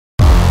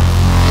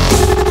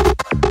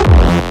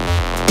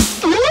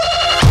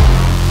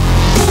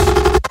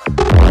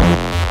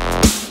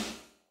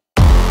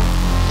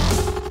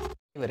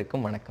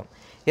அனைவருக்கும் வணக்கம்.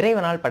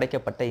 இறைவனால்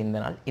படைக்கப்பட்ட இந்த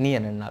நாள் இனிய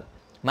நன்னாள்.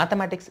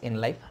 Mathematics in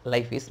life,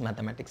 life is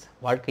mathematics.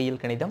 வாழ்க்கையில்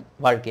கணிதம்,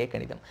 வாழ்க்கையே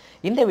கணிதம்.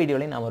 இந்த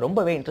வீடியோவில் நாம்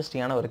ரொம்பவே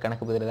இன்ட்ரெஸ்டிங்கான ஒரு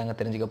கணக்கு புதிர் தாங்க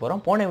தெரிஞ்சுக்க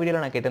போகிறோம். போன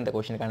வீடியோவில் நான் கேட்டிருந்த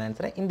கொஸ்டினுக்கான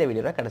ஆன்சரை இந்த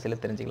வீடியோவில்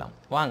கடைசியில் தெரிஞ்சுக்கலாம்.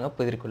 வாங்க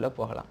புதிருக்குள்ளே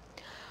போகலாம்.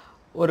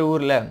 ஒரு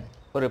ஊரில்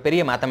ஒரு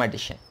பெரிய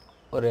மேத்தமேட்டிஷியன்,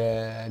 ஒரு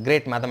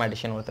கிரேட்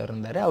மேத்தமேட்டிஷியன் ஒருத்தர்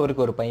இருந்தார்.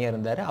 அவருக்கு ஒரு பையன்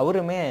இருந்தார்.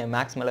 அவருமே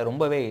மேக்ஸ் மேலே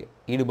ரொம்பவே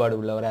ஈடுபாடு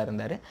உள்ளவராக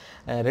இருந்தார்.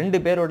 ரெண்டு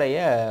பேருடைய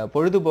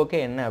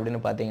பொழுதுபோக்கே என்ன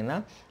அப்படின்னு பார்த்தீங்கன்னா,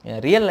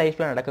 ரியல்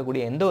லைஃப்பில்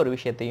நடக்கக்கூடிய எந்த ஒரு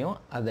விஷயத்தையும்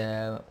அதை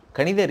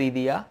கணித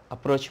ரீதியாக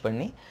அப்ரோச்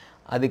பண்ணி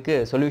அதுக்கு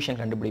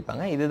சொல்யூஷன்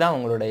கண்டுபிடிப்பாங்க. இதுதான்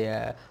அவங்களுடைய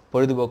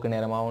பொழுதுபோக்கு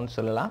நேரமாகவும்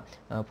சொல்லலாம்.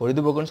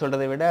 பொழுதுபோக்குன்னு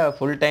சொல்கிறத விட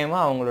ஃபுல்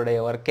டைமாக அவங்களுடைய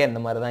ஒர்க்கே அந்த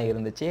மாதிரி தான்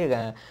இருந்துச்சு.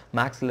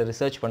 மேக்ஸில்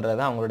ரிசர்ச் பண்ணுறது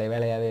தான் அவங்களுடைய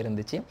வேலையாகவே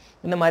இருந்துச்சு.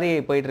 இந்த மாதிரி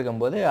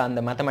போயிட்டுருக்கும்போது அந்த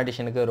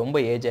மேத்தமேட்டிஷியனுக்கு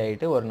ரொம்ப ஏஜ்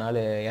ஆகிட்டு ஒரு நாள்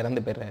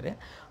இறந்து போயிடுறாரு.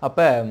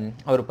 அப்போ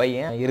அவர்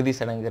பையன் இறுதி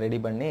சடங்கு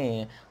ரெடி பண்ணி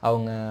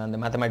அவங்க அந்த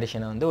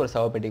மேத்தமேட்டிஷியனை வந்து ஒரு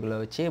சவப்பெட்டிக்குள்ளே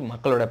வச்சு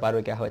மக்களோட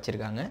பார்வைக்காக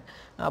வச்சுருக்காங்க.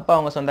 அப்போ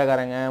அவங்க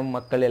சொந்தக்காரங்க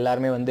மக்கள்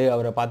எல்லாருமே வந்து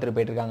அவரை பார்த்துட்டு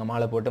போயிட்டுருக்காங்க,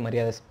 மாலை போட்டு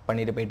மரியாதை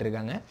பண்ணிட்டு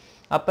போயிட்டுருக்காங்க.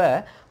 அப்போ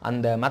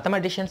அந்த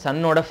மேத்தமேட்டிஷியன்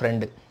சன்னோட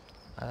ஃப்ரெண்டு,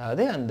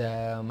 அதாவது அந்த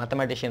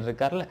மேத்தமேட்டிஷியன்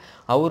இருக்கார்ல,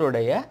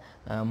 அவருடைய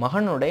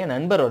மகனுடைய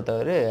நண்பர்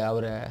ஒருத்தவர்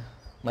அவரை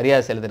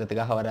மரியாதை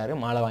செலுத்துறதுக்காக வராரு.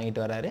 மாலை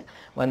வாங்கிட்டு வராரு.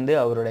 வந்து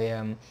அவருடைய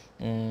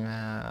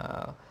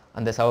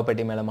அந்த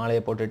சவப்பெட்டி மேலே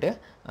மாலையை போட்டுட்டு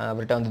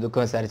அவர்கிட்ட வந்து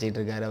துக்கம் விசாரிச்சிட்டு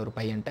இருக்காரு அவர்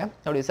பையன்கிட்ட.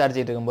 அப்படி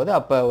விசாரிச்சிட்டு இருக்கும்போது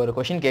அப்போ ஒரு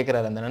கொஷின்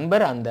கேட்குறாரு அந்த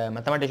நண்பர். அந்த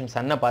மேத்தமேட்டிஷியன்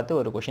சன்னை பார்த்து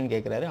ஒரு கொஷின்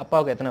கேட்குறாரு.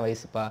 அப்பாவுக்கு எத்தனை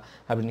வயசுப்பா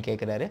அப்படின்னு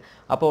கேட்குறாரு.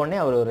 அப்போ உடனே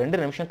அவர் ஒரு 2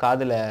 நிமிஷம்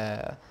காதில்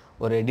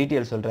ஒரு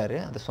டீட்டெயில் சொல்கிறாரு.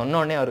 அதை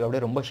சொன்னோடனே அவருக்கு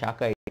அப்படியே ரொம்ப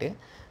ஷாக் ஆகிட்டு,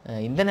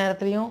 இந்த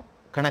நேரத்துலையும்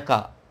கணக்கா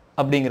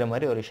அப்படிங்கிற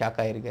மாதிரி ஒரு ஷாக்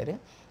ஆகிருக்காரு.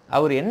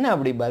 அவர் என்ன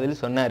அப்படி பதில்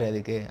சொன்னார்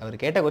அதுக்கு? அவர்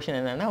கேட்ட கொஸ்டின்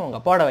என்னென்னா, அவங்க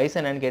அப்பாவோட வயசு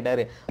என்னன்னு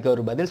கேட்டார். அதுக்கு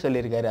ஒரு பதில்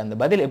சொல்லியிருக்காரு. அந்த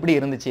பதில் எப்படி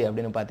இருந்துச்சு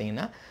அப்படின்னு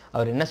பார்த்தீங்கன்னா,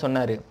 அவர் என்ன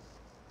சொன்னார்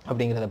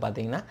அப்படிங்கிறத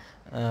பார்த்தீங்கன்னா,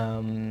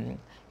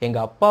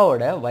 எங்கள்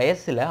அப்பாவோட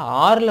வயசில்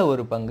 6ல்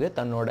ஒரு பங்கு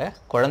தன்னோட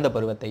குழந்தை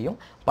பருவத்தையும்,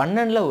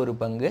 12ல் ஒரு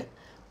பங்கு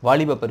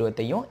வாலிப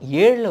பருவத்தையும்,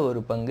 7ல்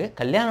ஒரு பங்கு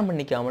கல்யாணம்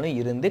பண்ணிக்காமலும்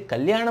இருந்து,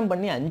 கல்யாணம்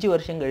பண்ணி 5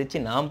 வருஷம் கழித்து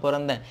நான்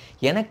பிறந்தேன்.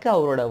 எனக்கு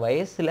அவரோட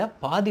வயசில்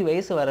பாதி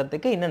வயசு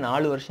வரத்துக்கு இன்னும்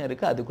 4 வருஷம்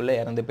இருக்குது, அதுக்குள்ளே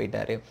இறந்து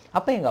போயிட்டாரு.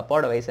 அப்போ எங்கள்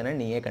அப்பாவோட வயசு என்ன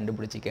நீயே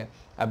கண்டுபிடிச்சிக்க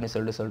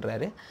அப்படின்னு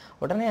சொல்கிறாரு.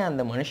 உடனே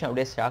அந்த மனுஷன்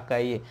அப்படியே ஷாக்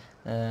ஆகி,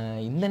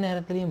 இந்த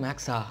நேரத்துலையும்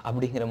மேக்ஸா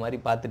அப்படிங்கிற மாதிரி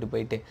பார்த்துட்டு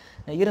போயிட்டு,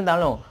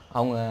 இருந்தாலும்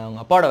அவங்க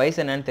அப்பாவோட வயசு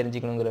என்னன்னு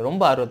தெரிஞ்சுக்கணுங்கிற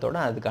ரொம்ப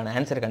ஆர்வத்தோடு அதுக்கான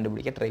ஆன்சரை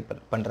கண்டுபிடிக்க ட்ரை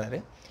பண்ணுறாரு.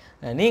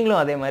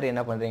 நீங்களும் அதே மாதிரி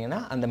என்ன பண்ணுறீங்கன்னா,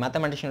 அந்த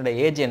மேத்தமேட்டிஷியனோட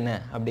ஏஜ் என்ன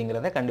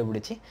அப்படிங்கிறத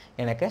கண்டுபிடிச்சி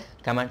எனக்கு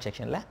கமெண்ட்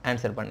செக்ஷனில்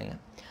ஆன்சர் பண்ணுங்கள்.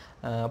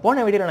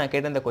 போன வீடியோவில் நான்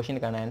கேட்ட இந்த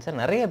கொஷினுக்கான ஆன்சர்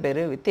நிறைய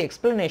பேர் வித்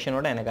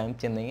எக்ஸ்ப்ளனேஷனோட எனக்கு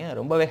அனுப்பிச்சிருந்தீங்க.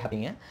 ரொம்பவே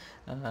ஹாப்பிங்க.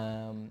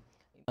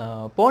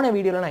 போன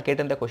வீடியோவில் நான்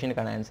கேட்டிருந்த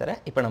கொஷினுக்கான ஆன்சரை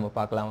இப்போ நம்ம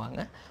பார்க்கலாம்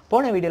வாங்க.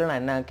 போன வீடியோவில்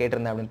நான் என்ன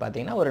கேட்டிருந்தேன் அப்படின்னு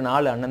பார்த்தீங்கன்னா, ஒரு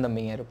 4 அண்ணன்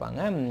தம்பிங்க இருப்பாங்க.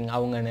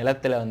 அவங்க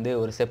நிலத்தில் வந்து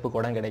ஒரு செப்பு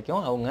குடம்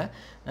கிடைக்கும். அவங்க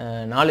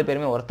 4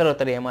 பேருமே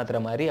ஒருத்தர் ஏமாத்துற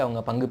மாதிரி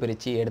அவங்க பங்கு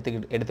பிரித்து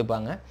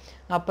எடுத்துப்பாங்க.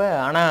 அப்போ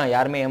ஆனால்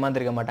யாருமே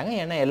ஏமாந்துருக்க மாட்டாங்க.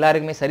 ஏன்னா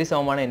எல்லாருக்குமே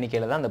சரிசமமான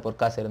எண்ணிக்கையில் தான் அந்த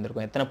பொற்காசு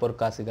இருந்திருக்கும். எத்தனை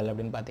பொற்காசுகள்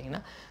அப்படின்னு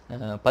பார்த்தீங்கன்னா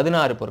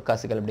 16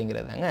 பொற்காசுகள்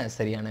அப்படிங்கிறதாங்க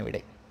சரியான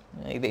விடை.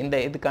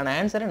 இதுக்கான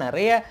ஆன்சரை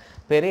நிறைய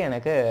பேர்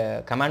எனக்கு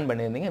கமெண்ட்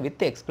பண்ணியிருந்தீங்க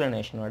வித்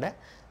எக்ஸ்ப்ளனேஷனோட.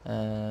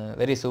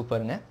 வெரி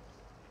சூப்பருங்க.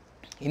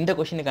 இந்த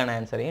கொஷினுக்கான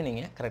ஆன்சரையும்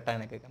நீங்கள் கரெக்டாக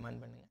எனக்கு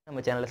கமெண்ட் பண்ணுங்கள்.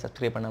 நம்ம சேனலை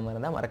சப்ஸ்கிரைப் பண்ணாமல்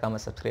இருந்தால்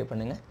மறக்காமல் சப்ஸ்கிரைப்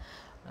பண்ணுங்கள்,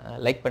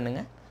 லைக்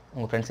பண்ணுங்கள்,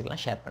 உங்கள்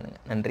ஃப்ரெண்ட்ஸுக்கெல்லாம் ஷேர்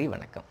பண்ணுங்கள். நன்றி,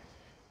 வணக்கம்.